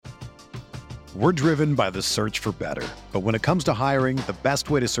We're driven by the search for better. But when it comes to hiring, the best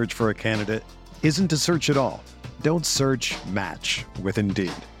way to search for a candidate isn't to search at all. Don't search, match with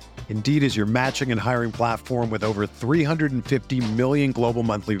Indeed. Indeed is your matching and hiring platform with over 350 million global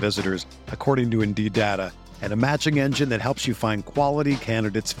monthly visitors, according to Indeed data, and a matching engine that helps you find quality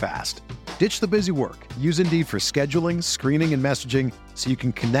candidates fast. Ditch the busy work. Use Indeed for scheduling, screening, and messaging so you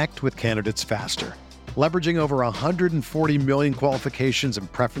can connect with candidates faster. Leveraging over 140 million qualifications and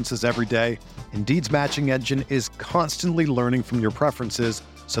preferences every day, Indeed's matching engine is constantly learning from your preferences,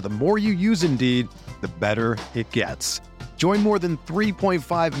 so the more you use Indeed, the better it gets. Join more than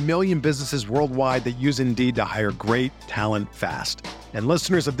 3.5 million businesses worldwide that use Indeed to hire great talent fast. And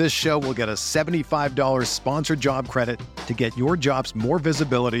listeners of this show will get a $75 sponsored job credit to get your jobs more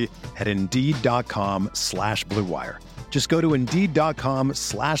visibility at Indeed.com/Blue Wire. Just go to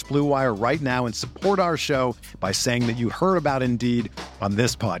Indeed.com/Blue Wire right now and support our show by saying that you heard about Indeed on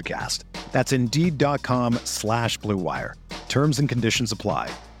this podcast. That's Indeed.com/Blue Wire. Terms and conditions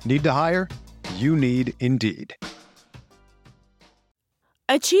apply. Need to hire? You need Indeed.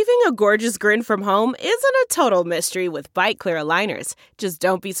 Achieving a gorgeous grin from home isn't a total mystery with Bite Clear aligners. Just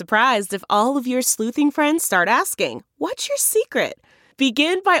don't be surprised if all of your sleuthing friends start asking, "What's your secret?"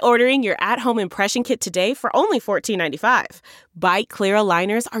 Begin by ordering your at-home impression kit today for only $14.95. Bite Clear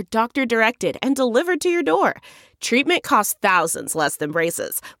aligners are doctor-directed and delivered to your door. Treatment costs thousands less than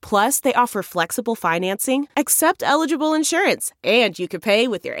braces. Plus, they offer flexible financing, accept eligible insurance, and you can pay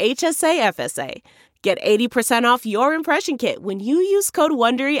with your HSA FSA. Get 80% off your impression kit when you use code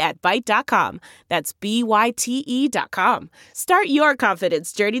WONDERY at Byte.com. That's BYTE.com. Start your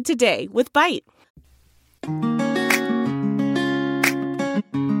confidence journey today with Byte.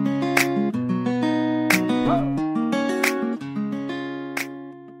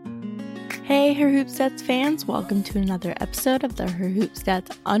 Hey, Her Hoop Stats fans, welcome to another episode of the Her Hoop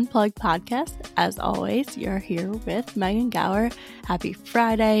Stats Unplugged podcast. As always, you're here with Megan Gauer. Happy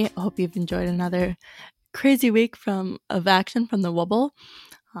Friday. I hope you've enjoyed another crazy week of action from the Wubble.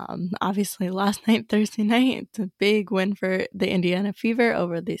 Obviously, last night, Thursday night, it's a big win for the Indiana Fever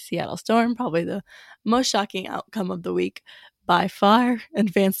over the Seattle Storm. Probably the most shocking outcome of the week by far.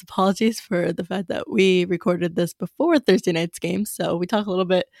 Advanced apologies for the fact that we recorded this before Thursday night's game. So we talk a little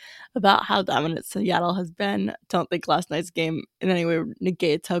bit about how dominant Seattle has been. Don't think last night's game in any way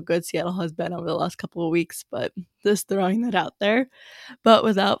negates how good Seattle has been over the last couple of weeks, but just throwing that out there. But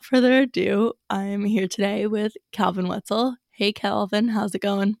without further ado, I'm here today with Calvin Wetzel. Hey, Calvin, how's it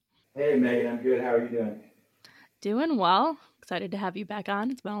going? Hey, Megan, I'm good. How are you doing? Doing well. Excited to have you back on.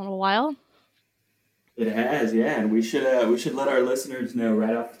 It's been a little while. It has, yeah, and we should let our listeners know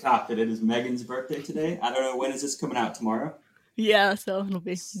right off the top that it is Megan's birthday today. I don't know, when is this coming out, tomorrow? Yeah, so it'll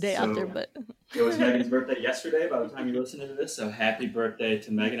be day after, but it was Megan's birthday yesterday by the time you listen to this, so happy birthday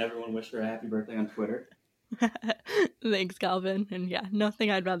to Megan. Everyone wish her a happy birthday on Twitter. Thanks, Calvin. And yeah,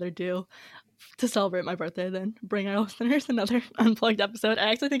 nothing I'd rather do to celebrate my birthday than bring our listeners another Unplugged episode. I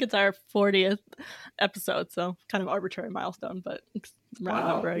actually think it's our 40th episode, so kind of arbitrary milestone, but round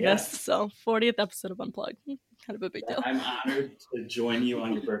number, I guess. So 40th episode of Unplugged, kind of a big deal. I'm honored to join you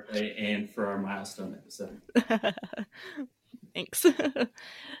on your birthday and for our milestone episode. Thanks.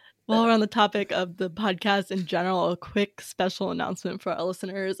 While we're on the topic of the podcast in general, a quick special announcement for our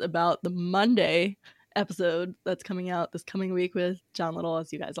listeners about the Monday episode that's coming out this coming week with John Little.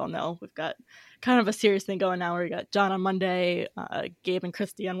 As you guys all know, we've got kind of a serious thing going now where we got John on Monday, Gabe and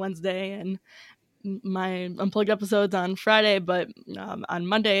Christy on Wednesday, and my Unplugged episodes on Friday. But on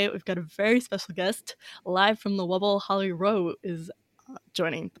Monday, we've got a very special guest live from the Wubble. Holly Rowe is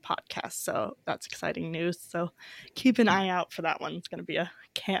joining the podcast, so that's exciting news. So keep an eye out for that one. It's going to be a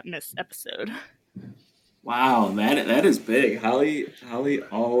can't miss episode. Wow, that is big. Holly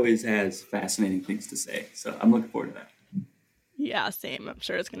always has fascinating things to say, so I'm looking forward to that. Yeah, same. I'm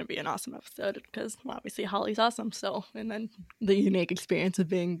sure it's going to be an awesome episode because obviously Holly's awesome. So, and then the unique experience of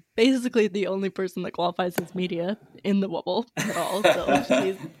being basically the only person that qualifies as media in the Wubble at all. So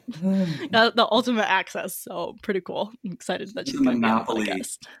she's got the ultimate access. So pretty cool. I'm excited that she's going to be on the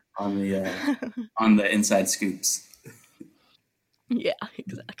podcast. On the inside scoops. Yeah,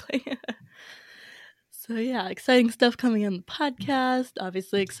 exactly. So yeah, exciting stuff coming in the podcast.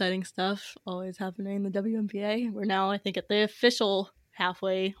 Obviously exciting stuff always happening in the WNBA. We're now, I think, at the official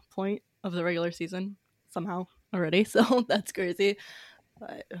halfway point of the regular season somehow already. So that's crazy.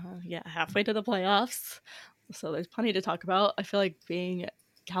 But yeah, halfway to the playoffs. So there's plenty to talk about. I feel like being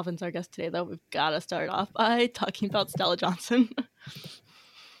Calvin's our guest today, though, we've got to start off by talking about Stella Johnson.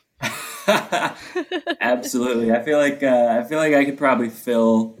 Absolutely. I feel like I could probably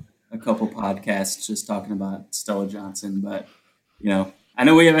fill a couple podcasts just talking about Stella Johnson, but I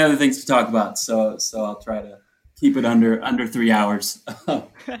know we have other things to talk about, so I'll try to keep it under 3 hours.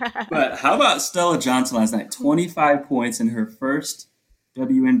 But how about Stella Johnson last night? 25 points in her first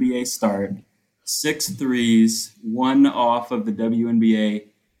WNBA start, 6 threes, one off of the WNBA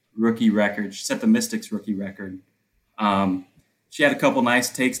rookie record. She set the Mystics rookie record. She had a couple nice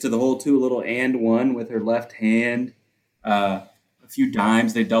takes to the hole too, a little and one with her left hand. A few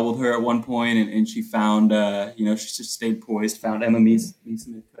dimes. They doubled her at one point, and she found, she just stayed poised, found Emma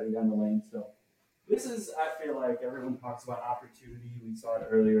Meesmith cutting down the lane. So this is, I feel like everyone talks about opportunity. We saw it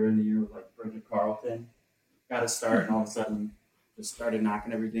earlier in the year with like Bridget Carlton. Got to start, and all of a sudden just started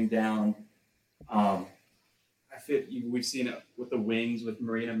knocking everything down. I feel we've seen it with the Wings with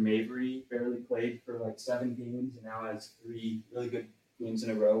Marina Mabry, barely played for like 7 games, and now has 3 really good games in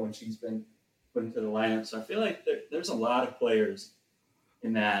a row when she's been put into the lineup. So I feel like there's a lot of players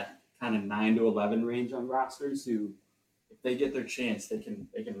in that kind of 9 to 11 range on rosters who, if they get their chance, they can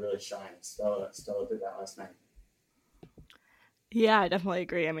really shine. Stella did that last night. Yeah, I definitely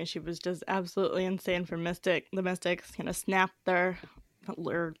agree. I mean, she was just absolutely insane for the Mystics.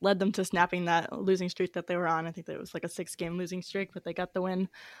 Led them to snapping that losing streak that they were on. I think that it was like a 6-game losing streak, but they got the win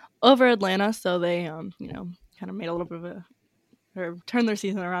over Atlanta. So they, kind of made a little bit of or turned their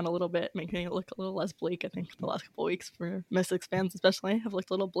season around a little bit, making it look a little less bleak. I think the last couple of weeks for Mystics fans especially have looked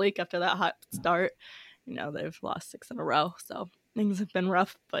a little bleak after that hot start. They've lost 6 in a row, so things have been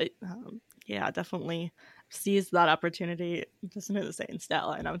rough. But definitely seized that opportunity. Just an insane stat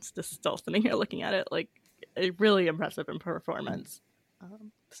line. I'm just still sitting here looking at it, like a really impressive in performance.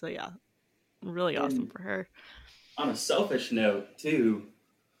 Really awesome for her. On a selfish note, too,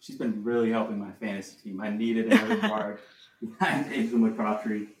 she's been really helping my fantasy team. I needed another card behind Angel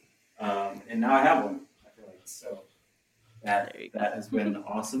McCautry, and now I have one. I feel like so that has been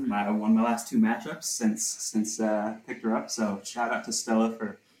awesome. I won my last 2 matchups since picked her up. So shout out to Stella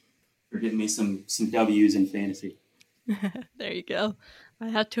for getting me some W's in fantasy. There you go. I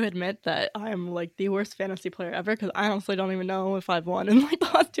have to admit that I'm like the worst fantasy player ever because I honestly don't even know if I've won in like the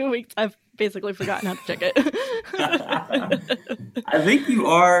last 2 weeks. I've basically forgotten how to check it. I think you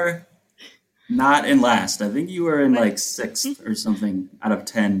are not in last. I think you were in like 6th or something out of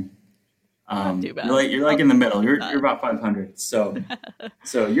 10. Not too bad. You're like in the middle. You're about 500. So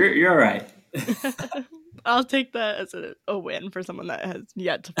you're all right. I'll take that as a win for someone that has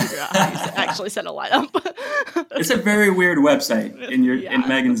yet to figure out how you actually set a lineup. It's a very weird website in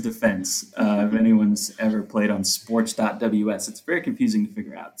Megan's defense. If anyone's ever played on sports.ws, it's very confusing to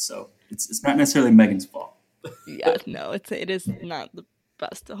figure out. So it's not necessarily Megan's fault. Yeah, no, it is not the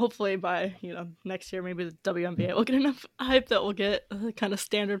best. Hopefully by next year maybe the WNBA will get enough hype that we'll get a kind of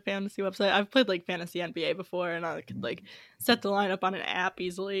standard fantasy website. I've played like fantasy NBA before, and I could like set the lineup on an app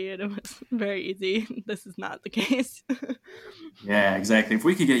easily, and it was very easy. This is not the case. Yeah, exactly. If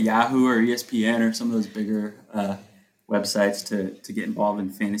we could get Yahoo or ESPN or some of those bigger websites to get involved in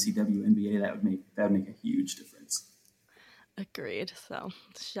fantasy WNBA, that would make a huge difference. Agreed. So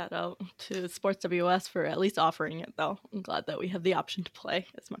shout out to Sports WS for at least offering it, though. I'm glad that we have the option to play,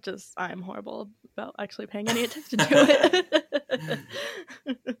 as much as I'm horrible about actually paying any attention to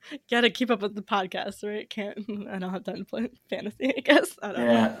it. Gotta keep up with the podcast, right? I don't have time to play fantasy, I guess. I don't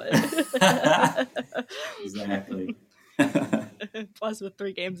know. But... Exactly. Plus with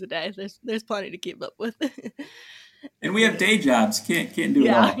 3 games a day, there's plenty to keep up with. And we have day jobs. Can't do it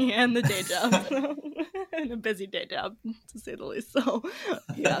all. Yeah, and the day job. And a busy day job, to say the least. So,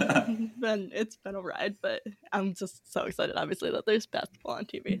 yeah, it's been a ride, but I'm just so excited, obviously, that there's basketball on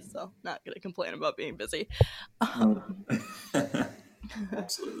TV. So, not going to complain about being busy.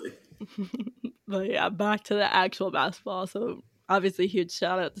 Absolutely. But yeah, back to the actual basketball. So, obviously, huge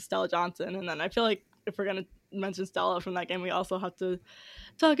shout out to Stella Johnson. And then I feel like if we're going to mention Stella from that game, we also have to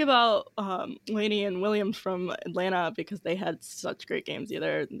talk about Laney and Williams from Atlanta, because they had such great games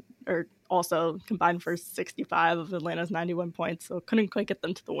also combined for 65 of Atlanta's 91 points, so couldn't quite get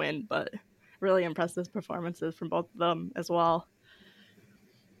them to the win, but really impressive performances from both of them as well.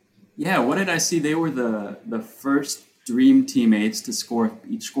 Yeah, what did I see? They were the first dream teammates to score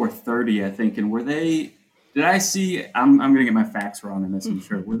 30, I think, and were they... Did I see? I'm going to get my facts wrong on this, I'm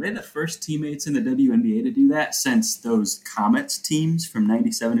sure. Were they the first teammates in the WNBA to do that since those Comets teams from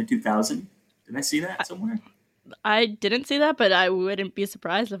 97 to 2000? Did I see that somewhere? I didn't see that, but I wouldn't be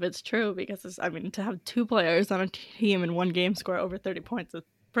surprised if it's true, because to have 2 players on a team in one game score over 30 points is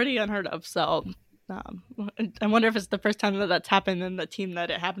pretty unheard of. So I wonder if it's the first time that's happened in the team that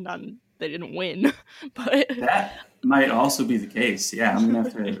it happened on, they didn't win. But that might also be the case. Yeah, I'm going to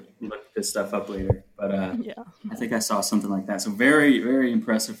have to look this stuff up later. But I think I saw something like that. So very, very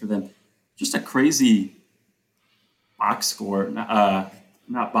impressive for them. Just a crazy box score.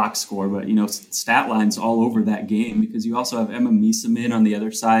 not box score, but, stat lines all over that game, because you also have Emma Miesemann on the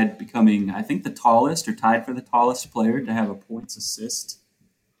other side becoming, I think, the tallest or tied for the tallest player to have a points assist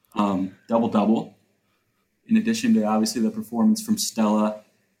double-double, in addition to obviously the performance from Stella,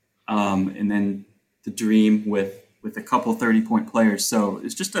 and then the Dream with a couple 30-point players. So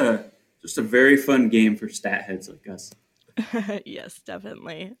it's just a very fun game for stat heads like us. Yes,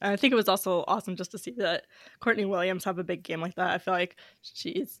 definitely. I think it was also awesome just to see that Courtney Williams have a big game like that. I feel like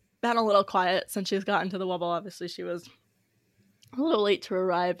she's been a little quiet since she's gotten to the Wubble. Obviously, she was a little late to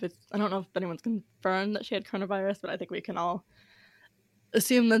arrive. I don't know if anyone's confirmed that she had coronavirus, but I think we can all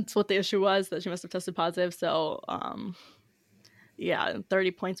assume that's what the issue was, that she must have tested positive. So,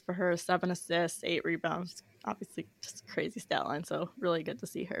 30 points for her, 7 assists, 8 rebounds. Obviously, just a crazy stat line. So, really good to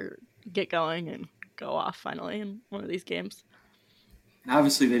see her get going and go off finally in one of these games. And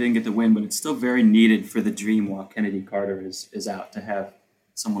obviously they didn't get the win, but it's still very needed for the Dream while Kennedy Carter is out, to have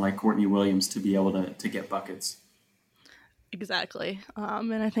someone like Courtney Williams to be able to get buckets. Exactly.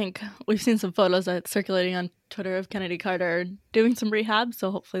 And I think we've seen some photos circulating on Twitter of Kennedy Carter doing some rehab, so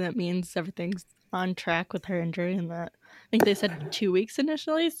hopefully that means everything's on track with her injury, and that I think they said 2 weeks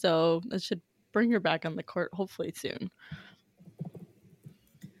initially, so it should bring her back on the court hopefully soon.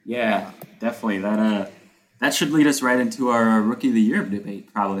 Yeah, definitely. That should lead us right into our Rookie of the Year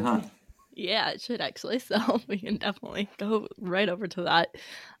debate, probably, huh? Yeah, it should actually. So we can definitely go right over to that.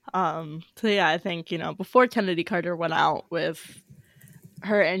 I think, before Kennedy Carter went out with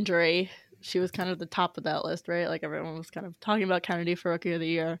her injury, she was kind of the top of that list, right? Like everyone was kind of talking about Kennedy for Rookie of the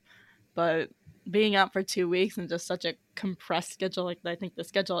Year, but being out for 2 weeks and just such a compressed schedule, like I think the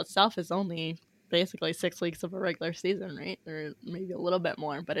schedule itself is only basically 6 weeks of a regular season, right? Or maybe a little bit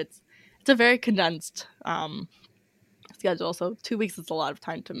more, but it's a very condensed schedule. So 2 weeks is a lot of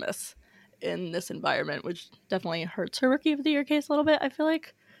time to miss in this environment, which definitely hurts her Rookie of the Year case a little bit, I feel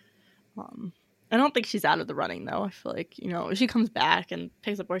like. I don't think she's out of the running, though. I feel like, if she comes back and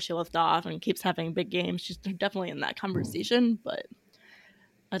picks up where she left off and keeps having big games, she's definitely in that conversation, but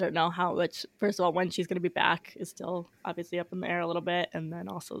I don't know how much. First of all, when she's going to be back is still obviously up in the air a little bit, and then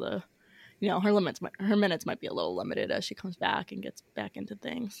also her minutes might be a little limited as she comes back and gets back into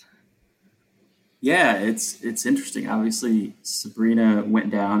things. Yeah, it's interesting. Obviously, Sabrina went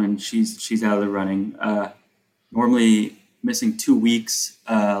down and she's out of the running. Normally, missing 2 weeks,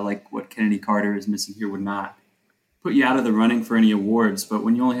 like what Kennedy Carter is missing here, would not put you out of the running for any awards. But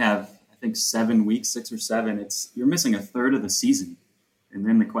when you only have, I think, 7 weeks, 6 or 7, you're missing a third of the season. And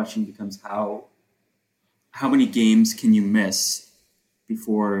then the question becomes how many games can you miss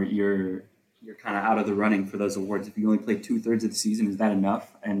before you're kind of out of the running for those awards? If you only play 2/3 of the season, is that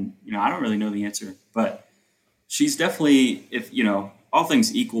enough? And, I don't really know the answer, but she's definitely, if, all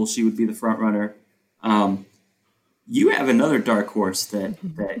things equal, she would be the front runner. You have another dark horse that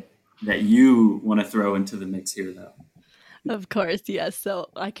you want to throw into the mix here, though. Of course, yes. So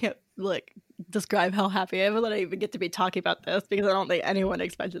I can't describe how happy I am that I even get to be talking about this, because I don't think anyone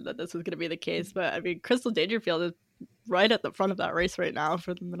expected that this was going to be the case. But I mean, Crystal Dangerfield is right at the front of that race right now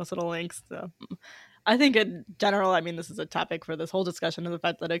for the Minnesota Lynx. So I think in general, this is a topic for this whole discussion, of the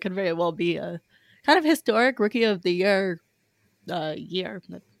fact that it could very well be a kind of historic Rookie of the Year year.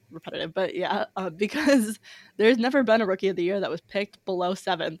 Repetitive, but yeah, because there's never been a Rookie of the Year that was picked below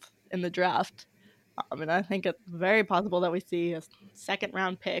 7th in the draft. And I think it's very possible that we see a second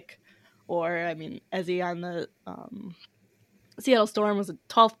round pick, or Ezzy on the Seattle Storm was a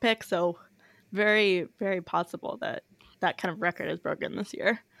 12th pick, so very, very possible that kind of record is broken this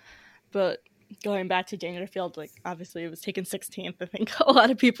year. But going back to Dangerfield, obviously it was taken 16th. I think a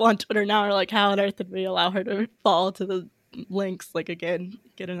lot of people on Twitter now are like, how on earth did we allow her to fall to the Lynx, again,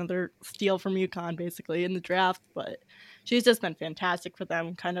 get another steal from UConn basically in the draft? But she's just been fantastic for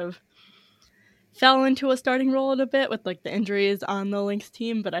them. Kind of fell into a starting role in a bit with the injuries on the Lynx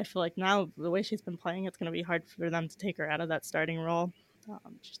team, but I feel like now the way she's been playing, it's going to be hard for them to take her out of that starting role.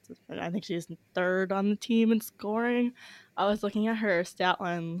 I think she's 3rd on the team in scoring. I was looking at her stat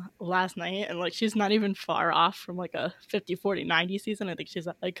line last night, and she's not even far off from a 50-40-90 season. I think she's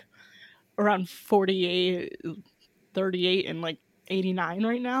at around 48, 38, and 89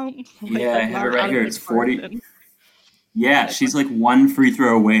 right now. Yeah, I have it right here. It's 40. Yeah, she's 1 free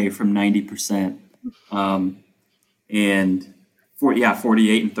throw away from 90%. And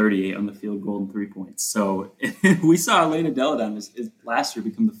 48 and 38 on the field goal and 3 points. So we saw Elena Deladon is last year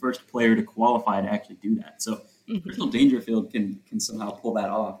become the first player to qualify to actually do that. So Crystal Dangerfield can somehow pull that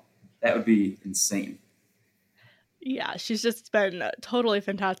off. That would be insane. Yeah, she's just been totally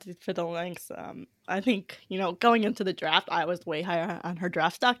fantastic for the Lynx. I think, going into the draft, I was way higher on her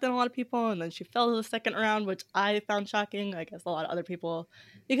draft stock than a lot of people, and then she fell to the second round, which I found shocking. I guess a lot of other people,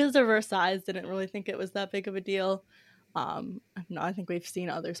 because of her size, didn't really think it was that big of a deal. No, I think we've seen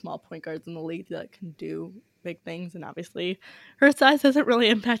other small point guards in the league that can do big things, and obviously her size hasn't really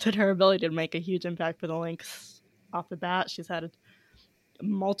impacted her ability to make a huge impact for the Lynx off the bat. She's had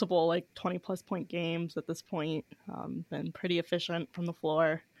multiple 20 plus point games at this point, been pretty efficient from the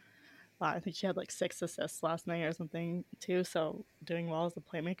floor. I think she had 6 assists last night or something too, so doing well as a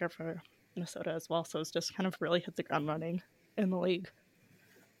playmaker for Minnesota as well. So it's just kind of really hit the ground running in the league.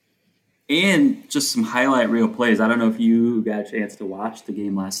 And just some highlight reel plays. I don't know if you got a chance to watch the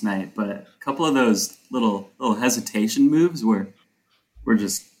game last night, but a couple of those little hesitation moves were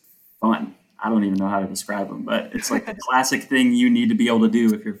just fun. I don't even know how to describe them, but it's like the classic thing you need to be able to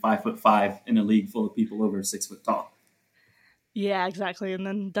do if you're 5'5" in a league full of people over 6 foot tall. Yeah, exactly. And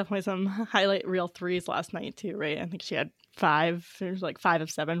then definitely some highlight reel threes last night too, right? I think she had 5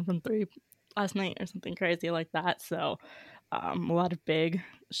 of 7 from 3 last night or something crazy like that. So a lot of big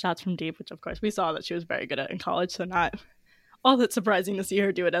shots from deep, which of course we saw that she was very good at in college. So not all that surprising to see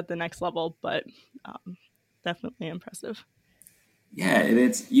her do it at the next level, but definitely impressive. Yeah, and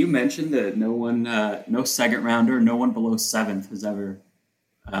it's, you mentioned that no second rounder, no one below 7th has ever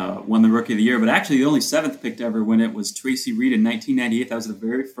won the Rookie of the Year, but actually the only 7th picked ever when it was Tracy Reed in 1998. That was the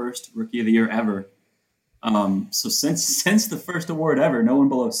very first Rookie of the Year ever. So since the first award ever, no one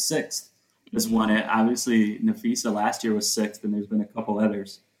below 6th has won it. Obviously, Nafisa last year was 6th, and there's been a couple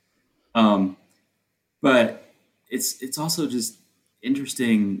others. But it's also just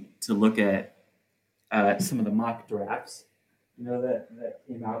interesting to look at some of the mock drafts, that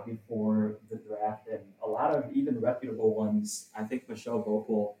came out before the draft, and a lot of even reputable ones. I think Michelle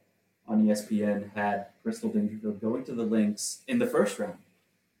Vocal on ESPN had Crystal Dangerfield going to the Lynx in the first round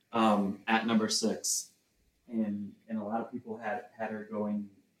at number 6, and a lot of people had her going,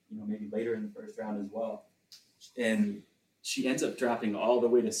 maybe later in the first round as well, and she ends up dropping all the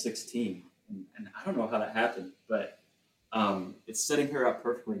way to 16, and I don't know how that happened, but it's setting her up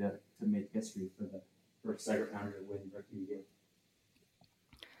perfectly to make history for the first second rounder to win Rookie of the Year.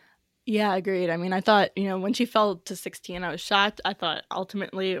 Yeah, agreed. I mean, I thought, when she fell to 16, I was shocked. I thought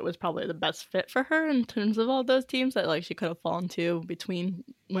ultimately it was probably the best fit for her in terms of all those teams that she could have fallen to between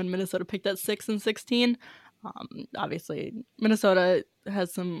when Minnesota picked at 6 and 16. Obviously, Minnesota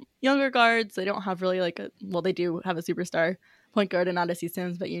has some younger guards. They don't have really they do have a superstar point guard in Odyssey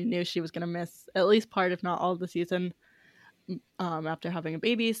Sims, but you knew she was going to miss at least part, if not all of the season after having a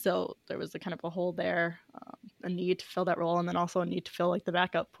baby. So there was a kind of a hole there, a need to fill that role, and then also a need to fill the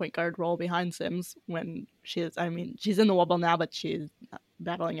backup point guard role behind Sims when she's in the wobble now, but she's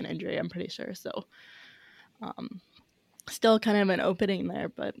battling an injury, I'm pretty sure. So still kind of an opening there,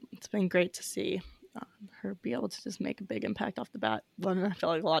 but it's been great to see her be able to just make a big impact off the bat. When I feel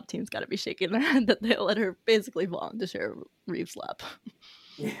like a lot of teams got to be shaking their head that they let her basically fall into Cheryl Reeves' lap.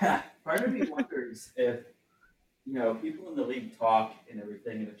 Yeah, part of me wonders if people in the league talk and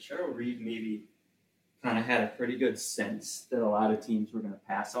everything, and if Cheryl Reed maybe kind of had a pretty good sense that a lot of teams were going to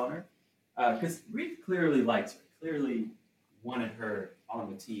pass on her, because Reed clearly likes her, clearly wanted her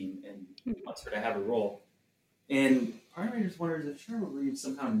on the team and wants her to have a role. And part of me just wonders if Cheryl Reed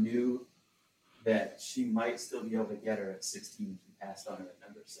somehow knew that she might still be able to get her at 16 if she passed on her at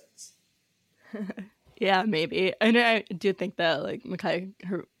number 6. Yeah, maybe. And I do think that Makai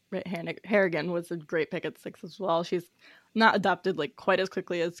Harrigan was a great pick at 6 as well. She's not adopted quite as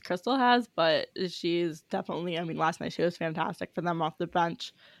quickly as Crystal has, but she's definitely, last night she was fantastic for them off the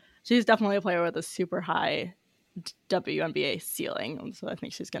bench. She's definitely a player with a super high WNBA ceiling. So I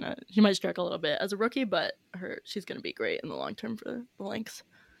think she might struggle a little bit as a rookie, but she's going to be great in the long term for the Lynx.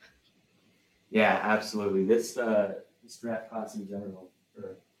 Yeah, absolutely. This draft class in general,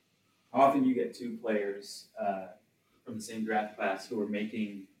 often you get 2 players from the same draft class who are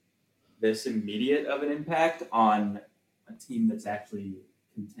making this immediate of an impact on a team that's actually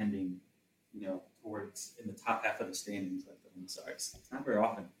contending, towards in the top half of the standings like the Lynx are. It's not very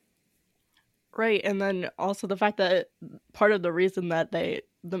often. Right, and then also the fact that part of the reason that the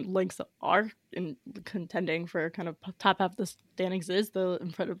Lynx are in contending for kind of top half of the standings is the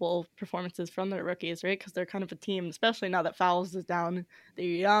incredible performances from their rookies, right? Because they're kind of a team, especially now that Fowles is down. They're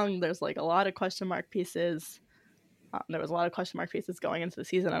young. There's a lot of question mark pieces. There was a lot of question mark pieces going into the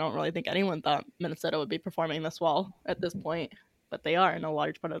season. I don't really think anyone thought Minnesota would be performing this well at this point, but they are, and a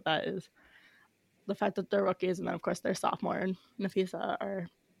large part of that is the fact that they're rookies, and then of course their sophomore and Nafisa are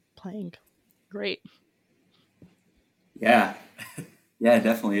playing great. Yeah, yeah,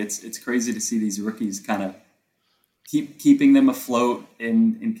 definitely. It's crazy to see these rookies kind of keeping them afloat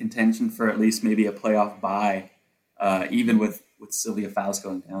in contention for at least maybe a playoff bye, even with Sylvia Faust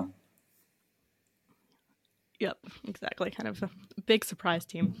going down. Yep, exactly. Kind of a big surprise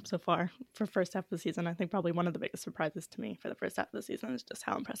team so far for first half of the season. I think probably one of the biggest surprises to me for the first half of the season is just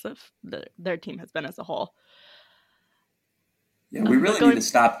how impressive their team has been as a whole. Yeah, we really need to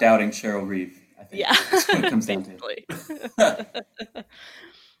stop doubting Cheryl Reeve, I think. Yeah, that's what it comes down to.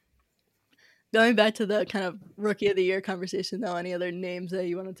 Going back to the kind of rookie of the year conversation, though, any other names that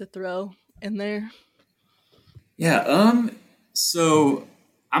you wanted to throw in there? Yeah, so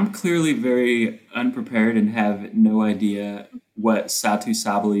I'm clearly very unprepared and have no idea what Satu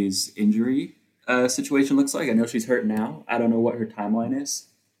Sabali's injury situation looks like. I know she's hurt now. I don't know what her timeline is.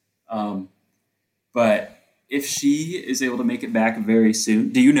 But if she is able to make it back very soon,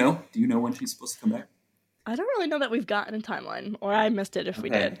 do you know when she's supposed to come back? I don't really know that we've gotten a timeline, or I missed it if we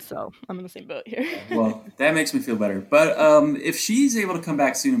did, so I'm in the same boat here. Well, that makes me feel better. But if she's able to come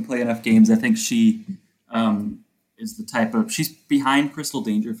back soon and play enough games, I think she is the type of, she's behind Crystal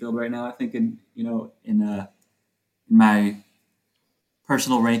Dangerfield right now, I think, in my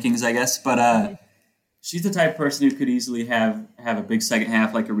personal rankings, I guess. But she's the type of person who could easily have a big second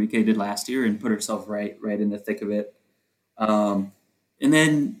half like Enrique did last year and put herself right in the thick of it. And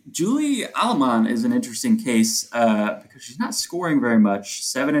then Julie Aleman is an interesting case because she's not scoring very much,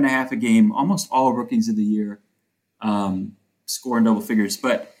 7.5 a game, almost all rookies of the year scoring double figures,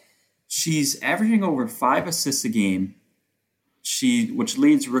 but she's averaging over 5 assists a game, which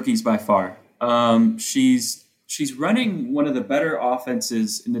leads rookies by far. She's running one of the better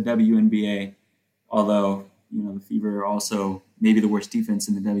offenses in the WNBA, although the Fever are also maybe the worst defense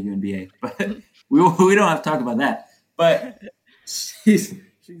in the WNBA. But we don't have to talk about that. But she's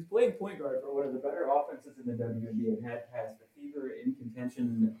playing point guard for one of the better offenses in the WNBA and has the Fever in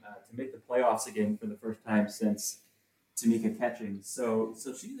contention to make the playoffs again for the first time since Tamika Catching. So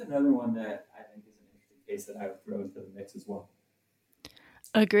she's another one that I think is an interesting case that I would throw into the mix as well.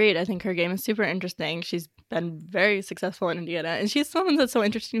 Agreed. I think her game is super interesting. She's been very successful in Indiana, and she's someone that's so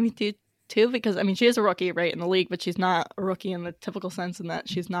interesting to me too, because I mean she is a rookie right in the league, but she's not a rookie in the typical sense in that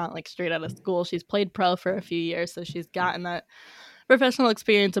she's not like straight out of school. She's played pro for a few years, so she's gotten that professional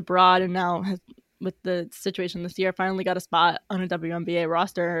experience abroad, and now has, with the situation this year, finally got a spot on a WNBA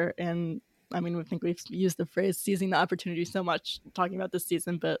roster. And I mean, I think we've used the phrase seizing the opportunity so much talking about this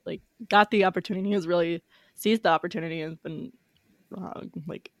season, but like got the opportunity, has really seized the opportunity and been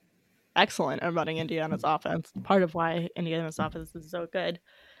like excellent at running Indiana's offense. Part of why Indiana's offense is so good.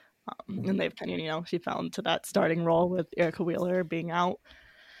 And they've kind of, she fell into that starting role with Erica Wheeler being out.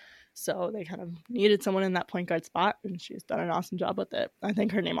 So they kind of needed someone in that point guard spot, and she's done an awesome job with it. I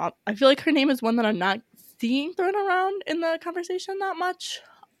think I feel like her name is one that I'm not seeing thrown around in the conversation that much,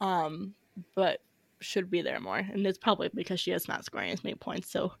 but should be there more. And it's probably because she is not scoring as many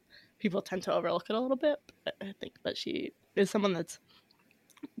points, so people tend to overlook it a little bit. But I think that she is someone that's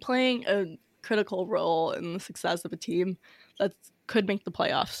playing a critical role in the success of a team that could make the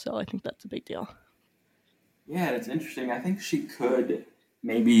playoffs. So I think that's a big deal. Yeah, it's interesting. I think she could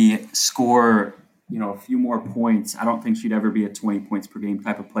maybe score, a few more points. I don't think she'd ever be a 20 points per game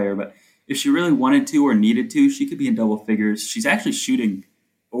type of player, but if she really wanted to or needed to, she could be in double figures. She's actually shooting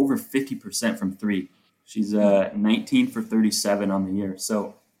over 50% from three. She's 19 for 37 on the year.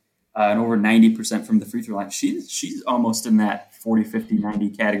 So, and over 90% from the free throw line. She's almost in that 40, 50, 90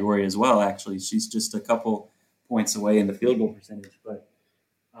 category as well, actually. She's just a couple points away in the field goal percentage, but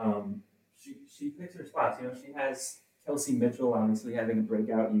she picks her spots. She has Kelsey Mitchell obviously having a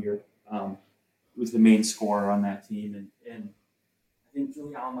breakout year, who's the main scorer on that team. And I think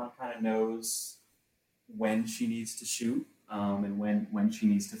Julie Aleman kind of knows when she needs to shoot and when she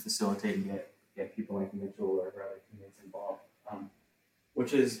needs to facilitate and get people like Mitchell or her other teammates involved,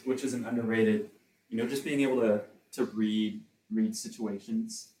 which is an underrated, just being able to read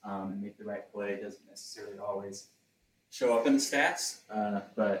situations and make the right play doesn't necessarily always show up in the stats,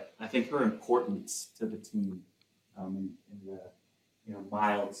 but I think her importance to the team and the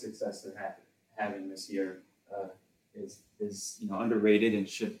mild success they're having this year is underrated and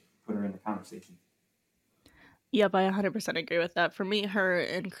should put her in the conversation. Yep, I 100% agree with that. For me, her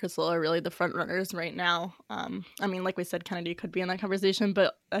and Crystal are really the front runners right now. I mean, like we said, Kennedy could be in that conversation,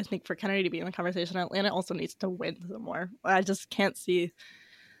 but I think for Kennedy to be in the conversation, Atlanta also needs to win some more. I just can't see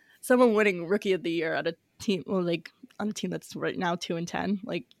someone winning Rookie of the Year at a team, on a team that's right now 2-10.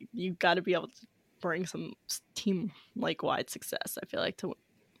 Like, you got to be able to bring some team wide success, I feel like, to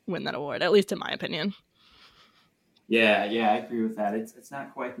win that award, at least in my opinion. Yeah, I agree with that. It's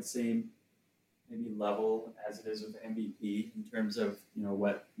not quite the same maybe level as it is with MVP in terms of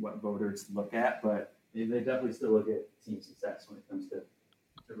what voters look at, but they definitely still look at team success when it comes to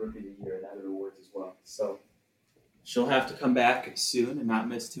Rookie of the Year and other awards as well. So she'll have to come back soon and not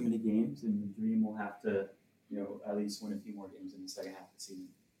miss too many games, and Dream will have to, at least win a few more games in the second half of the season.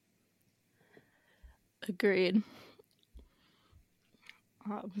 Agreed.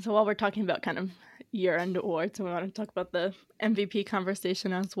 So while we're talking about kind of year-end awards, we want to talk about the MVP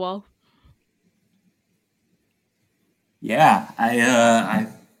conversation as well. Yeah,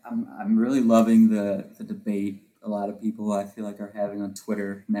 I'm really loving the debate a lot of people I feel like are having on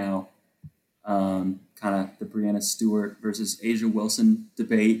Twitter now. Kind of the Brianna Stewart versus Asia Wilson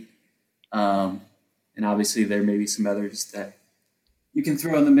debate. And obviously there may be some others that you can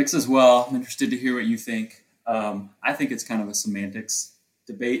throw in the mix as well. I'm interested to hear what you think. I think it's kind of a semantics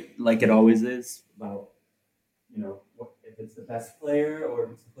debate, like it always is, about, if it's the best player or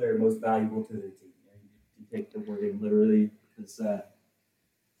if it's the player most valuable to the team. You take the wording literally, because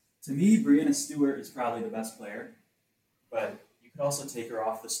to me, Brianna Stewart is probably the best player, but you could also take her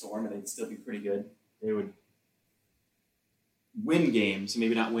off the Storm and they'd still be pretty good. They would win games,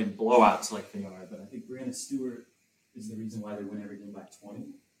 maybe not win blowouts like they are, but I think Brianna Stewart is the reason why they win every game by 20.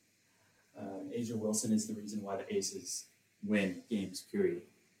 Asia Wilson is the reason why the Aces win games, period.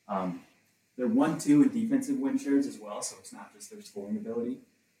 They're 1-2 in defensive win shares as well, so it's not just their scoring ability.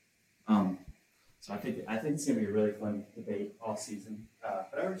 So I think it's going to be a really fun debate all season.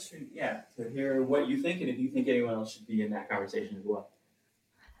 But I was just to hear what you think, and if you think anyone else should be in that conversation as well.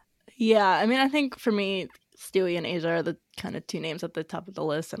 Yeah, I mean, I think for me, Stewie and Asia are the kind of two names at the top of the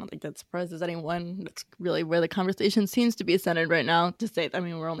list. I don't think that surprises anyone. That's really where the conversation seems to be centered right now.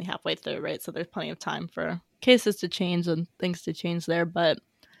 We're only halfway through, right? So there's plenty of time for cases to change and things to change there. But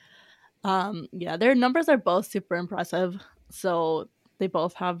their numbers are both super impressive. So they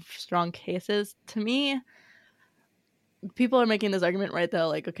both have strong cases. To me, people are making this argument, right, though,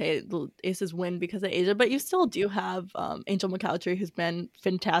 like, okay, the Aces win because of Asia, but you still do have Angel McCoughtry, who's been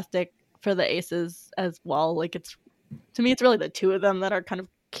fantastic for the Aces as well. Like, to me, it's really the two of them that are kind of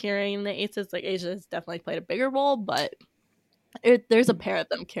carrying the Aces. Like, Asia has definitely played a bigger role, but there's a pair of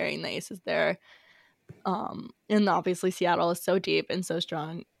them carrying the Aces there. And obviously Seattle is so deep and so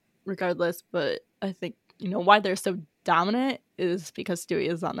strong regardless, but I think, why they're so dominant is because Stewie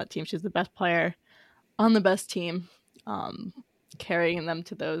is on that team. She's the best player on the best team. Carrying them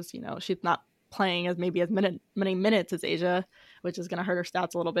to those, she's not playing as many minutes as Asia, which is going to hurt her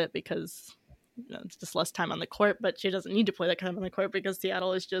stats a little bit because it's just less time on the court, but she doesn't need to play that kind of on the court because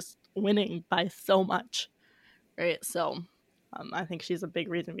Seattle is just winning by so much, right? So I think she's a big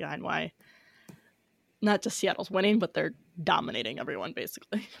reason behind why not just Seattle's winning, but they're dominating everyone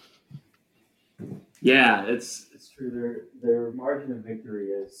basically. Yeah, it's true. Their margin of victory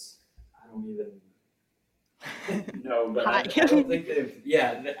is, I don't even no, but I don't think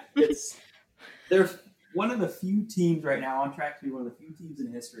they're one of the few teams right now on track to be one of the few teams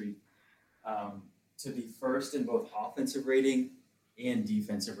in history to be first in both offensive rating and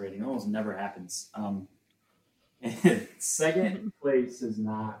defensive rating. It almost never happens. And second place is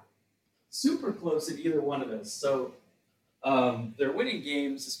not super close in either one of those. So they're winning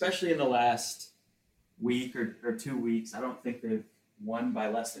games, especially in the last week or 2 weeks. I don't think they've won by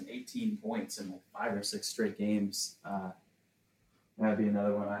less than 18 points in like 5 or 6 straight games. That'd be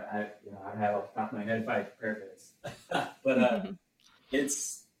another one I have off the top of my head if I prepare for this. But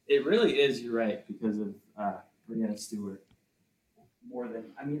it really is, you're right, because of Brianna Stewart.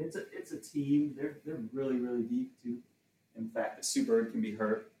 It's a team. They're really, really deep too. In fact, the Sue Bird can be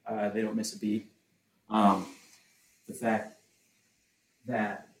hurt. They don't miss a beat. The fact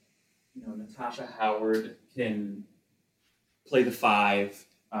that Natasha Howard can play the 5,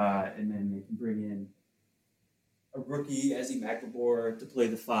 and then they can bring in a rookie, Ezzy McLemore, to play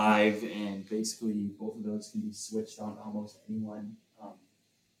the 5, and basically both of those can be switched on almost anyone.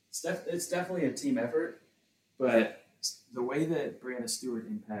 It's definitely a team effort, but the way that Brianna Stewart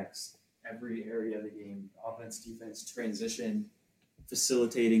impacts every area of the game, offense, defense, transition,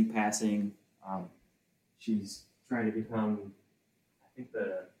 facilitating, passing, she's trying to become, I think,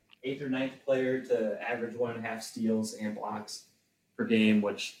 the 8th or 9th player to average 1.5 steals and blocks per game,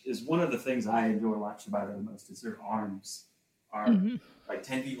 which is one of the things I enjoy watching about her the most, is her arms are like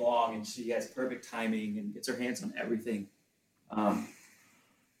 10 feet long, and she has perfect timing and gets her hands on everything.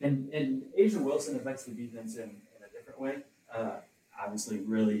 And Asia Wilson affects the defense in a different way, obviously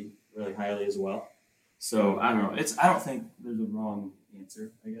really, really highly as well. So I don't know. I don't think there's a wrong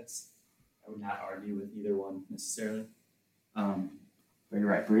answer, I guess. I would not argue with either one necessarily. But you're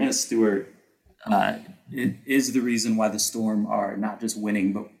right. Brianna Stewart it is the reason why the Storm are not just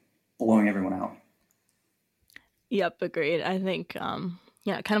winning, but blowing everyone out. Yep, agreed. I think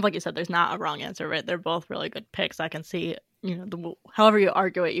Yeah, kind of like you said, there's not a wrong answer, right? They're both really good picks. I can see, however you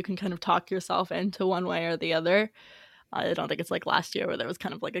argue it, you can kind of talk yourself into one way or the other. I don't think it's like last year where there was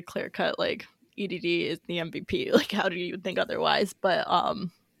kind of like a clear cut, like EDD is the MVP. Like, how do you think otherwise? But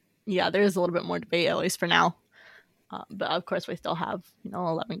yeah, there is a little bit more debate, at least for now. But of course, we still have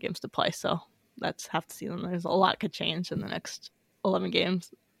 11 games to play, so that's half the season. There's a lot could change in the next 11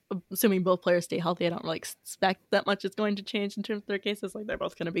 games. Assuming both players stay healthy, I don't really expect that much is going to change in terms of their cases. Like, they're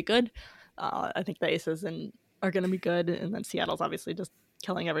both going to be good. I think the Aces are going to be good, and then Seattle's obviously just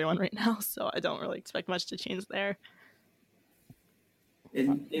killing everyone right now, so I don't really expect much to change there.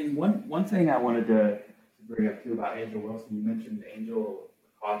 And one thing I wanted to bring up too about Angel Wilson, you mentioned Angel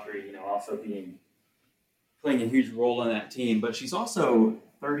Autry, also playing a huge role in that team, but she's also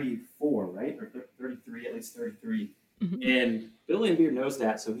 34, right? Or 33, at least 33. Mm-hmm. And Bill Laimbeer knows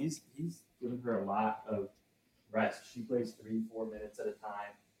that, so he's giving her a lot of rest. She plays 3-4 minutes at a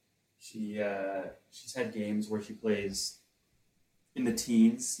time. She's had games where she plays in the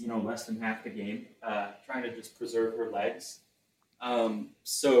teens, less than half the game, trying to just preserve her legs.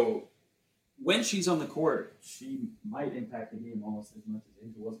 So when she's on the court, she might impact the game almost as much as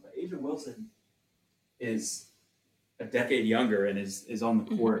Angel Wilson. But Angel Wilson is a decade younger and is on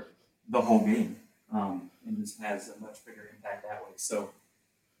the court the whole game. And just has a much bigger impact that way. So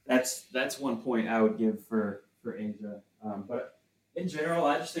that's one point I would give for Asia. But in general,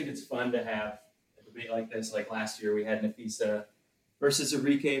 I just think it's fun to have a debate like this. Like last year, we had Nafisa versus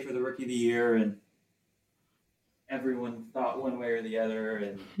Enrique for the Rookie of the Year, and everyone thought one way or the other.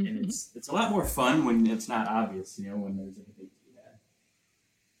 And it's a lot more fun when it's not obvious, when there's a debate to be had.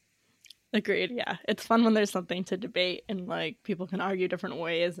 Agreed. Yeah, it's fun when there's something to debate and like people can argue different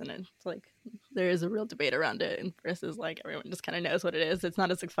ways, and it's like there is a real debate around it. And versus like everyone just kind of knows what it is. It's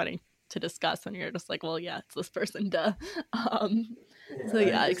not as exciting to discuss when you're just like, well, yeah, it's this person, duh. So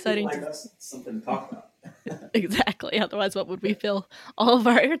yeah, exciting. Like us, something to talk about. Exactly. Otherwise, what would we fill all of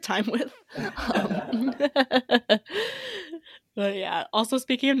our airtime with? But yeah, also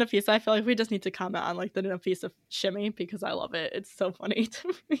speaking of Nafisa, I feel like we just need to comment on like the Nafisa shimmy because I love it. It's so funny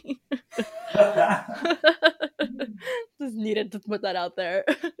to me. Just needed to put that out there.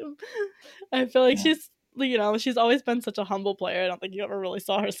 I feel like she's always been such a humble player. I don't think you ever really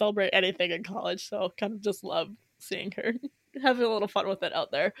saw her celebrate anything in college. So kind of just love seeing her having a little fun with it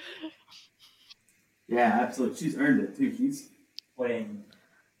out there. Yeah, absolutely. She's earned it too. She's playing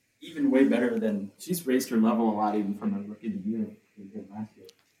even way better than she's raised her level a lot even from the Rookie of the Year last year,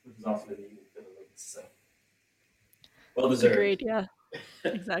 which is also the year for the league. So well deserved. Agreed. Yeah,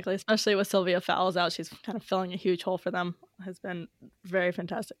 exactly. Especially with Sylvia Fowles out, she's kind of filling a huge hole for them. Has been very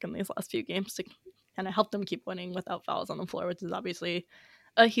fantastic in these last few games to kind of help them keep winning without Fowles on the floor, which is obviously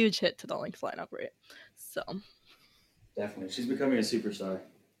a huge hit to the Lynx lineup, right? So definitely, she's becoming a superstar.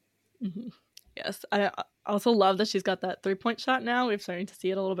 Mm-hmm. Yes, I also love that she's got that 3-point shot now. We're starting to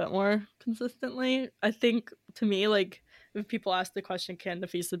see it a little bit more consistently. I think, to me, like, if people ask the question, can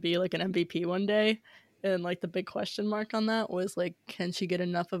Nafisa be, like, an MVP one day? And, like, the big question mark on that was, like, can she get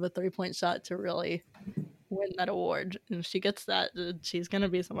enough of a 3-point shot to really win that award? And if she gets that, she's going to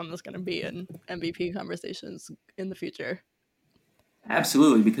be someone that's going to be in MVP conversations in the future.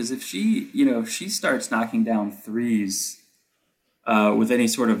 Absolutely, because if she starts knocking down threes with any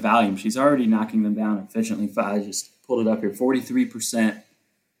sort of volume, she's already knocking them down efficiently. I just pulled it up here, 43%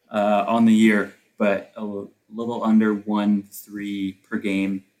 on the year, but a little under 1 3 per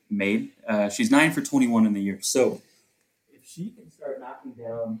game made. She's 9 for 21 in the year. So if she can start knocking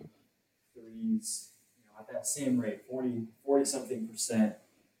down threes, at that same rate, 40 something percent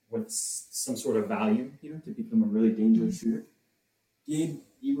with some sort of volume, to become a really dangerous shooter. Gabe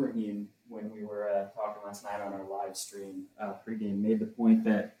Ibrahim, when we were talking last night on our live stream pregame, made the point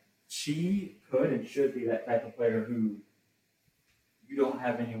that she could and should be that type of player who you don't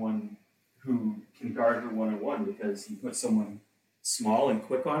have anyone who can guard her one-on-one because you put someone small and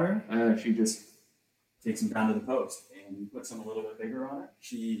quick on her, she just takes them down to the post. And you put someone a little bit bigger on her,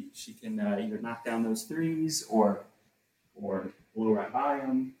 she can either knock down those threes or blow right by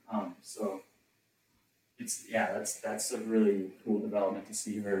them. So that's a really cool development to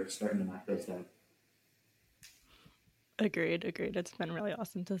see her starting to knock those down. Agreed. It's been really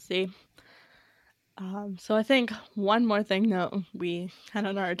awesome to see. So I think one more thing that we had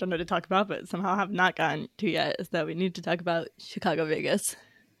on our agenda to talk about, but somehow have not gotten to yet, is that we need to talk about Chicago Vegas.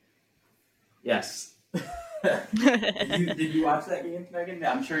 Yes. Did you watch that game, Megan?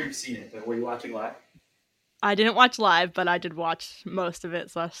 I'm sure you've seen it, but were you watching live? I didn't watch live, but I did watch most of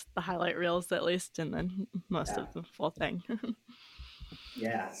it, / the highlight reels at least, and then most of the full thing.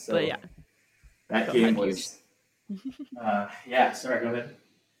 Yeah. So but yeah, that game was Yeah, sorry, go ahead.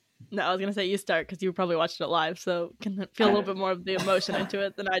 No, I was gonna say you start because you probably watched it live, so can feel a little bit more of the emotion into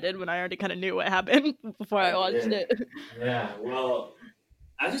it than I did when I already kind of knew what happened before I watched it. Yeah, well,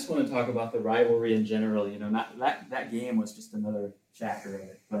 I just want to talk about the rivalry in general. Not that game was just another chapter of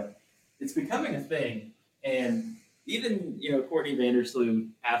it, but it's becoming a thing. And even Courtney Vandersloot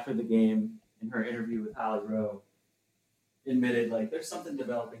after the game in her interview with Holly Rowe admitted like there's something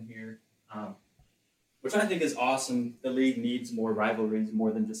developing here, which I think is awesome. The league needs more rivalries,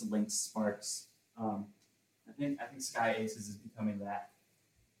 more than just Lynx Sparks. I think Sky Aces is becoming that.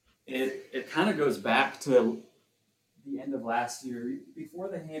 It kind of goes back to the end of last year, before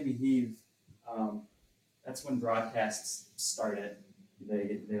the Hamby Heave. That's when broadcasts started.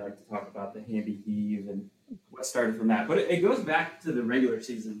 They like to talk about the Hamby Heave and what started from that. But it goes back to the regular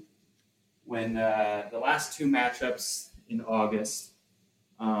season when the last two matchups in August.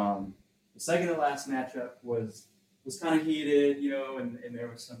 The second to last matchup was kind of heated, and there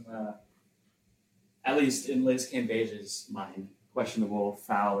was some, at least in Liz Cambage's mind, questionable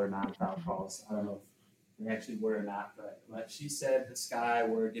foul or non-foul calls. I don't know if they actually were or not, but she said the Sky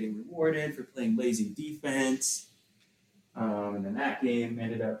were getting rewarded for playing lazy defense. And then that game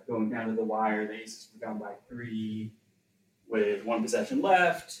ended up going down to the wire. The Aces were down by 3 with 1 possession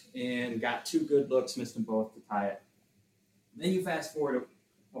left and got 2 good looks, missed them both to tie it. Then you fast forward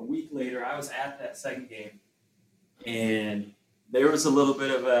a week later, I was at that second game, and there was a little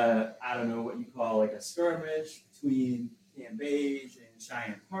bit of a, I don't know what you call like a skirmish between Cambage and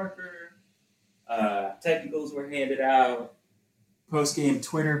Cheyenne Parker. Technicals were handed out. Post-game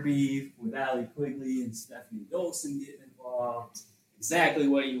Twitter beef with Allie Quigley and Stephanie Dolson getting involved. Exactly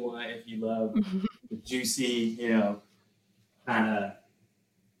what you want if you love the juicy, kind of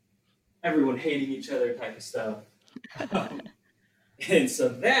everyone hating each other type of stuff. And so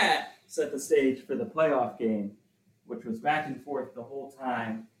that set the stage for the playoff game, which was back and forth the whole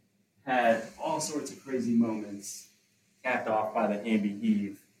time, had all sorts of crazy moments, capped off by the Hamby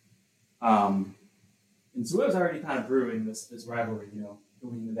Heave. And so it was already kind of brewing this rivalry,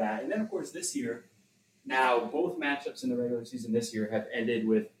 going into that. And then, of course, this year, now both matchups in the regular season this year have ended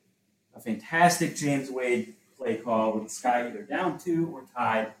with a fantastic James Wade play call with the Sky either down 2 or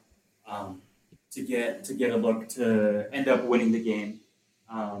tied to get a look to end up winning the game.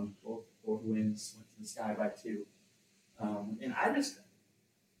 Both wins went to the Sky by 2. And I just,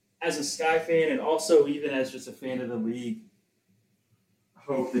 as a Sky fan and also even as just a fan of the league,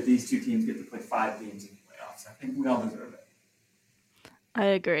 hope that these two teams get to play 5 games in the playoffs. I think we all deserve it. I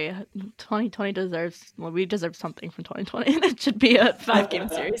agree. 2020 we deserve something from 2020, and it should be a 5-game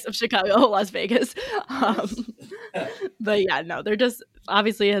series of Chicago, Las Vegas. But yeah, no, they're just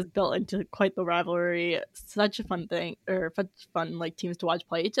obviously has built into quite the rivalry. Such a fun thing, or fun like teams to watch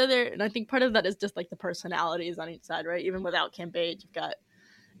play each other. And I think part of that is just like the personalities on each side, right? Even without Cambage, you've got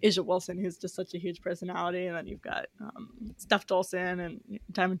Asia Wilson, who's just such a huge personality, and then you've got Steph Dolson and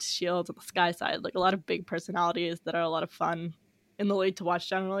Diamond Shields on the Sky side, like a lot of big personalities that are a lot of fun in the league to watch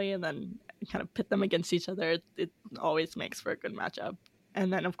generally, and then kind of pit them against each other. It always makes for a good matchup.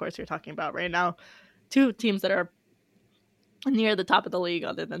 And then, of course, you're talking about right now 2 teams that are near the top of the league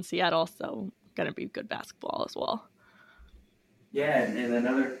other than Seattle, so going to be good basketball as well. Yeah, and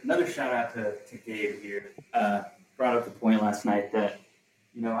another shout out to Gabe here. Brought up the point last night that,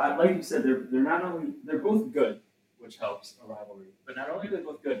 like you said, they're both good, which helps a rivalry. But not only are they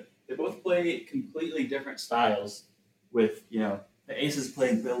both good, they both play completely different styles with, the Aces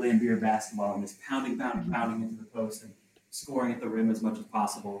playing Bill Lambier basketball and just pounding into the post and scoring at the rim as much as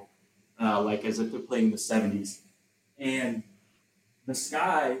possible, like as if they're playing in the 70s. And the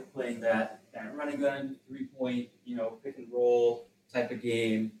Sky playing that running gun, 3-point, pick and roll type of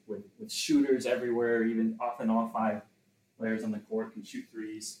game with shooters everywhere, even often all 5 players on the court can shoot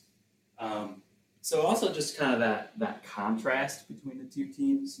threes. So also just kind of that contrast between the 2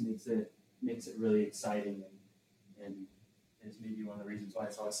 teams makes it really exciting and is maybe one of the reasons why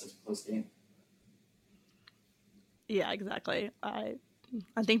it's always such a close game. Yeah, exactly. I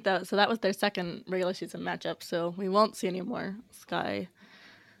think that was their second regular season matchup, so we won't see any more Sky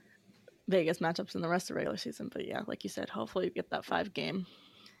Vegas matchups in the rest of the regular season. But yeah, like you said, hopefully you get that 5-game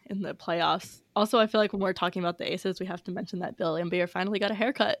in the playoffs. Also, I feel like when we're talking about the Aces, we have to mention that Bill Lambier finally got a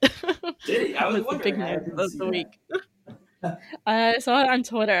haircut. Did he? I was wondering. The big news of the week. I saw it on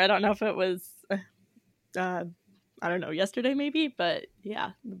Twitter. I don't know if it was yesterday maybe, but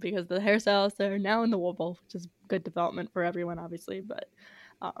yeah, because the hairstylists are now in the wobble, which is good development for everyone, obviously, but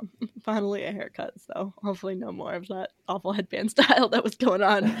finally a haircut, so hopefully no more of that awful headband style that was going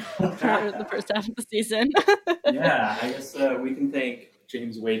on for the first half of the season. Yeah, I guess we can thank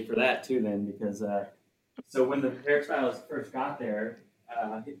James Wade for that too then, because So when the hairstylist first got there,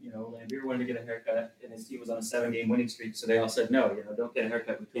 Lambier wanted to get a haircut, and his team was on a 7-game winning streak. So they all said, "No, don't get a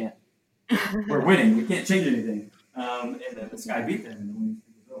haircut. We can't. We're winning. We can't change anything." And then this guy beat them, and the winning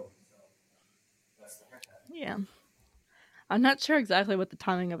streak was over. So that's the haircut. Yeah. I'm not sure exactly what the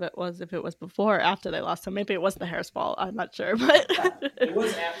timing of it was, if it was before or after they lost. So maybe it was the hair's fault. I'm not sure, but it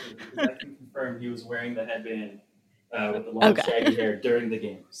was after, because I can confirm he was wearing the headband with the long shaggy hair during the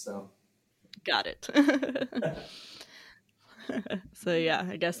game. So got it. So yeah,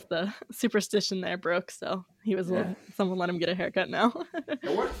 I guess the superstition there broke. So he was someone let him get a haircut now.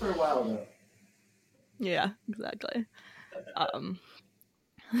 It worked for a while though. Yeah, exactly.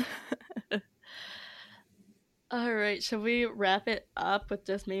 All right, should we wrap it up with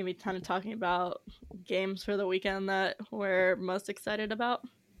just maybe kind of talking about games for the weekend that we're most excited about?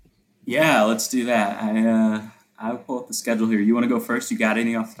 Yeah, let's do that. I'll pull up the schedule here. You want to go first? You got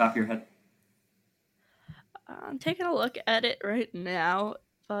any off the top of your head? I'm taking a look at it right now,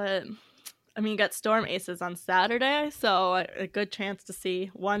 but I mean, you got Storm Aces on Saturday, so a good chance to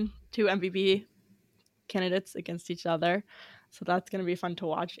see 1-2 MVP candidates against each other. So that's going to be fun to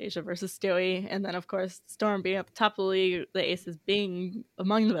watch, Asia versus Stewie. And then, of course, Storm being at the top of the league, the Aces being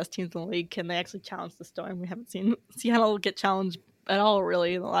among the best teams in the league, can they actually challenge the Storm? We haven't seen Seattle get challenged at all,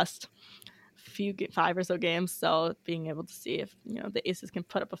 really, in the last 5 or so games. So being able to see if, the Aces can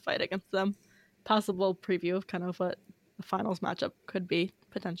put up a fight against them. Possible preview of kind of what the finals matchup could be,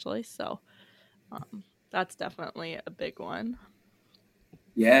 potentially. So that's definitely a big one.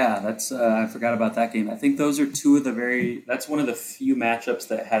 Yeah, that's I forgot about that game. I think those are that's one of the few matchups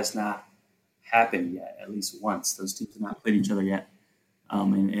that has not happened yet, at least once. Those teams have not played each other yet.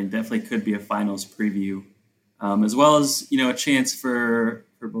 And definitely could be a finals preview, as well as, a chance for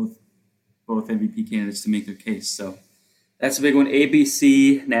both MVP candidates to make their case. So that's a big one.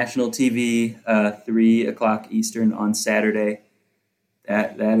 ABC, national TV, 3:00 Eastern on Saturday.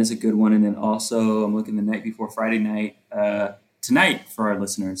 That is a good one. And then also I'm looking the night before Friday night, tonight for our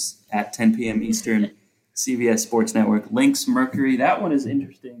listeners at 10 p.m. Eastern, CBS Sports Network, Lynx Mercury. That one is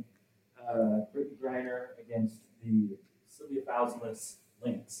interesting. Brittany Griner against the Sylvia Fauseless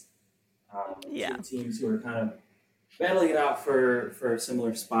Lynx. Two teams who are kind of battling it out for a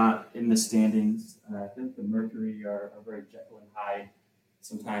similar spot in the standings. I think the Mercury are very Jekyll and Hyde.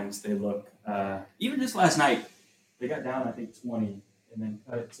 Sometimes they look, even just last night, they got down, I think, 20 and then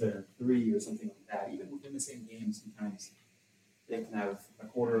cut it to 3 or something like that. Even within the same game, sometimes they can have a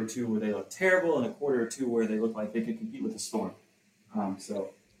quarter or two where they look terrible and a quarter or two where they look like they could compete with the Storm.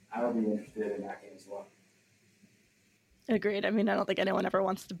 So I would be interested in that game as well. Agreed. I mean, I don't think anyone ever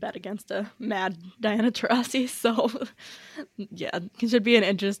wants to bet against a mad Diana Taurasi. So, yeah, it should be an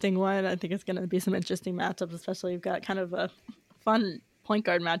interesting one. I think it's going to be some interesting matchups, especially you've got kind of a fun point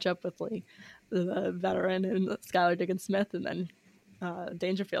guard matchup with like the veteran and Skylar Diggins-Smith, and then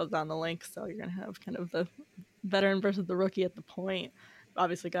Dangerfield's on the link. So you're going to have kind of the veteran versus the rookie at the point.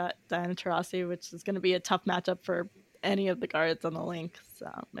 Obviously got Diana Taurasi, which is going to be a tough matchup for any of the guards on the link.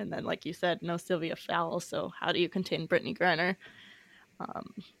 And then, like you said, no Sylvia Fowles. So how do you contain Brittany Griner?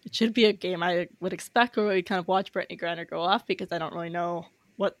 It should be a game I would expect where we kind of watch Brittany Griner go off, because I don't really know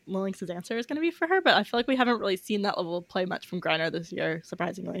what Lynx's answer is going to be for her. But I feel like we haven't really seen that level of play much from Griner this year,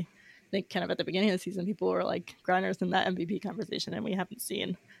 surprisingly. I think kind of at the beginning of the season, people were like, Griner's in that MVP conversation, and we haven't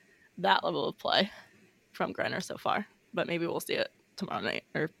seen that level of play from Griner so far. But maybe we'll see it tomorrow night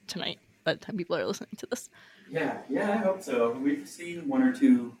or tonight by the time people are listening to this. Yeah, I hope so. We've seen one or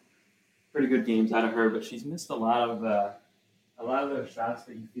two pretty good games out of her, but she's missed a lot of those shots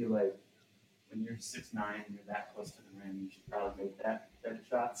that you feel like when you're 6'9" and you're that close to the rim, you should probably make that type of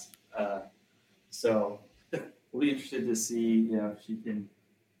shots. So we'll be interested to see, if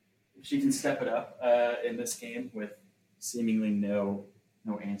she can step it up in this game with seemingly no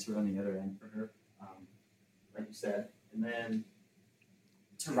answer on the other end for her, like you said. And then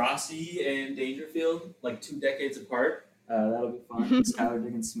Taurasi and Dangerfield, like 2 decades apart. That'll be fun. Skylar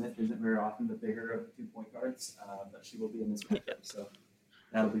Diggins-Smith isn't very often the bigger of the 2 point guards, but she will be in this matchup, so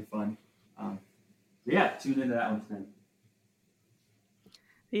that'll be fun. Tune into that one tonight.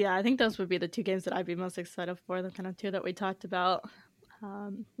 Yeah, I think those would be the 2 games that I'd be most excited for, the kind of 2 that we talked about.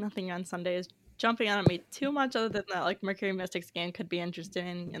 Nothing on Sunday is jumping out at me too much other than that, like Mercury Mystics game could be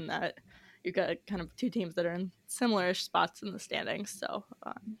interesting in that you've got kind of 2 teams that are in similar spots in the standings, so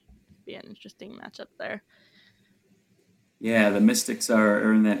be an interesting matchup there. Yeah, the Mystics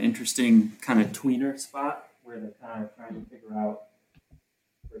are in that interesting kind of tweener spot where they're kind of trying to figure out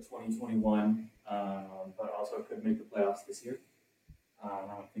for 2021, but also could make the playoffs this year. I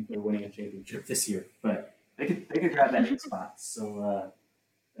don't think they're winning a championship this year, but they could grab that 8 spot. So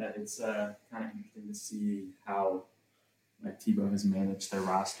It's kind of interesting to see how Tebow has managed their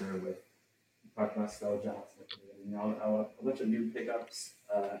roster with, we talked about Stella Johnson, a bunch of new pickups,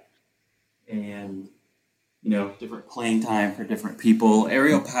 and different playing time for different people.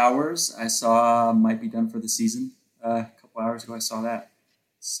 Aerial Powers, I saw might be done for the season. A couple hours ago, I saw that.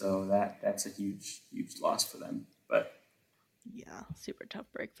 So that's a huge loss for them. But yeah, super tough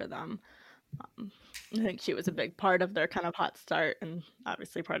break for them. I think she was a big part of their kind of hot start, and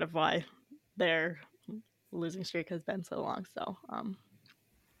obviously part of why their losing streak has been so long. So,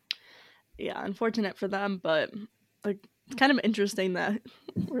 yeah, unfortunate for them, but like it's kind of interesting that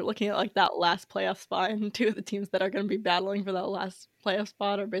we're looking at like that last playoff spot, and two of the teams that are going to be battling for that last playoff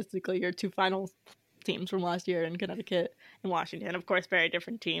spot are basically your two final teams from last year in Connecticut and Washington. Of course, very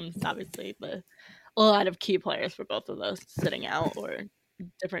different teams, obviously, but a lot of key players for both of those sitting out or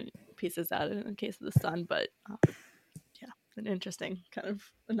different pieces out in the case of the Sun. But yeah, an interesting kind of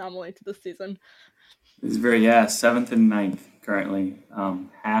anomaly to this season. It's very 7th and 9th currently,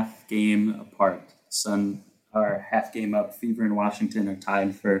 half game apart. Sun are half game up. Fever and Washington are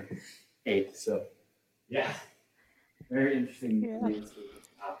tied for 8th. So yeah, very interesting. Yeah.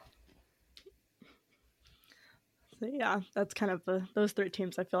 So yeah, that's kind of those three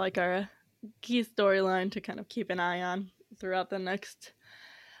teams I feel like are a key storyline to kind of keep an eye on throughout the next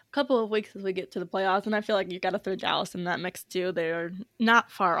couple of weeks as we get to the playoffs. And I feel like you got to throw Dallas in that mix too. They're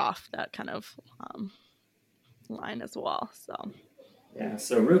not far off that kind of line as well. So yeah.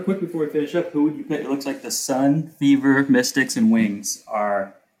 So real quick before we finish up, who would you pick? It looks like the Sun, Fever, Mystics, and Wings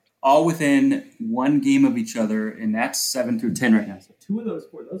are all within one game of each other, and that's 7 through 10 right now. So two of those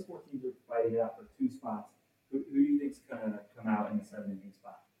four teams are fighting it out for 2 spots. Who do you think is going to come out in the 7 and 8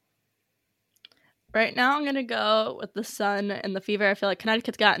 spot? Right now, I'm going to go with the Sun and the Fever. I feel like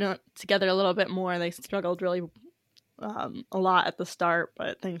Connecticut's gotten together a little bit more. They struggled really a lot at the start,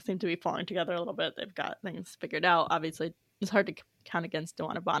 but things seem to be falling together a little bit. They've got things figured out. Obviously, it's hard to count against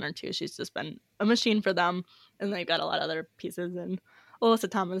Dewana Bonner, too. She's just been a machine for them, and they've got a lot of other pieces in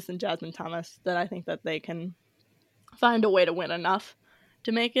Alyssa Thomas and Jasmine Thomas that I think that they can find a way to win enough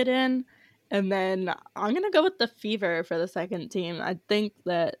to make it in. And then I'm going to go with the Fever for the second team. I think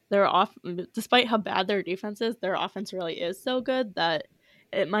that they're off, despite how bad their defense is, their offense really is so good that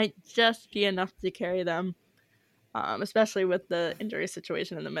it might just be enough to carry them, especially with the injury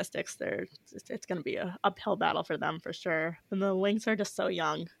situation in the Mystics. It's going to be an uphill battle for them for sure. And the Wings are just so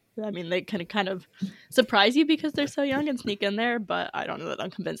young. I mean, they can kind of surprise you because they're so young and sneak in there, but I don't know that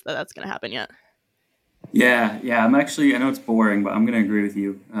I'm convinced that that's going to happen yet. Yeah. I know it's boring, but I'm going to agree with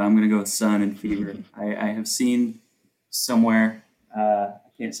you. I'm going to go with Sun and Fever. I have seen somewhere, I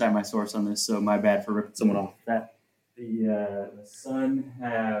can't cite my source on this, so my bad for ripping someone off, that the Sun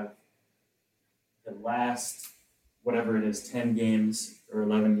have the last, whatever it is, 10 games or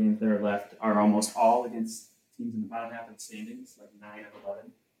 11 games that are left are almost all against teams in the bottom half of the standings, like 9 of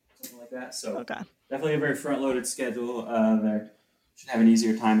 11, something like that. So okay. Definitely a very front-loaded schedule there. Should have an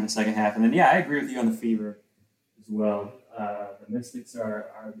easier time in the second half. And then, I agree with you on the Fever as well. The Mystics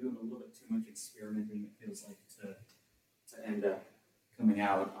are doing a little bit too much experimenting, it feels like, to end up coming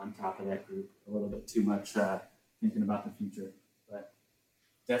out on top of that group. A little bit too much thinking about the future. But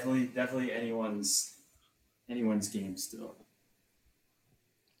definitely anyone's game still.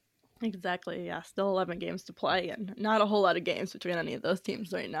 Exactly, yeah. Still 11 games to play and not a whole lot of games between any of those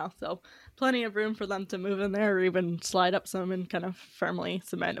teams right now. So plenty of room for them to move in there or even slide up some and kind of firmly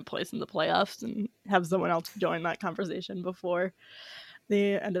cement a place in the playoffs and have someone else join that conversation before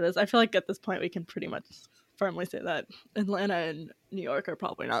the end of this. I feel like at this point we can pretty much firmly say that Atlanta and New York are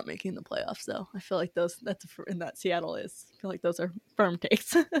probably not making the playoffs. So I feel like that Seattle is. I feel like those are firm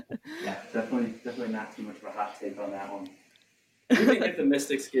takes. Yeah, definitely not too much of a hot take on that one. I think if the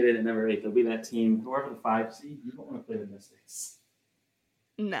Mystics get in at number 8, they'll be that team. Whoever the 5 seed, you don't want to play the Mystics.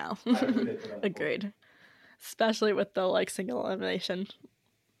 No, agreed. Especially with the single elimination,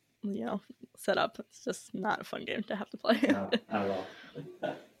 set up. It's just not a fun game to have to play. No, not at all.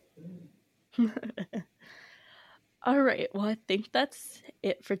 All right. Well, I think that's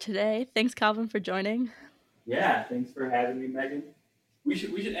it for today. Thanks, Calvin, for joining. Yeah, thanks for having me, Megan. We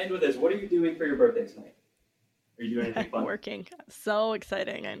should end with this. What are you doing for your birthday tonight? Are you doing anything fun? Working. So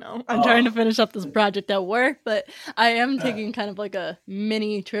exciting, I know. I'm trying to finish up this project at work, but I am taking kind of like a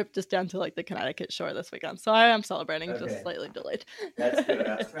mini trip just down to the Connecticut shore this weekend. So I am celebrating, just slightly delayed. That's good.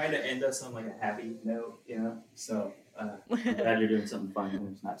 I was trying to end us on a happy note, So I'm glad you're doing something fun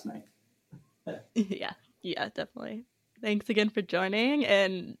when it's not tonight. Yeah, definitely. Thanks again for joining.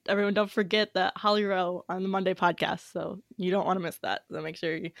 And everyone, don't forget that Holly Rowe on the Monday podcast. So you don't want to miss that. So make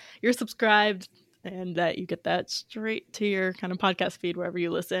sure you're subscribed. and that you get that straight to your kind of podcast feed wherever you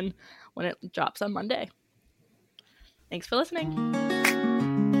listen when it drops on Monday. Thanks for listening.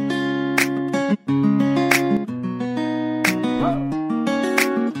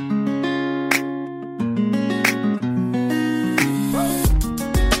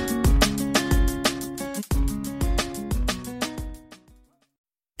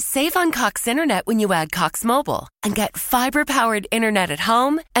 Save on Cox Internet when you add Cox Mobile and get fiber-powered internet at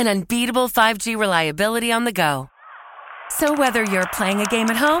home and unbeatable 5G reliability on the go. So whether you're playing a game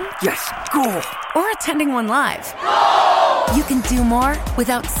at home, yes, goal, or attending one live, goal, you can do more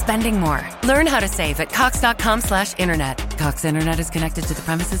without spending more. Learn how to save at cox.com/internet. Cox Internet is connected to the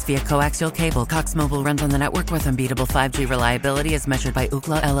premises via coaxial cable. Cox Mobile runs on the network with unbeatable 5G reliability as measured by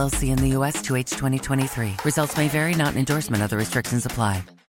Ookla LLC in the U.S. to H 2023. Results may vary, not an endorsement. Other restrictions apply.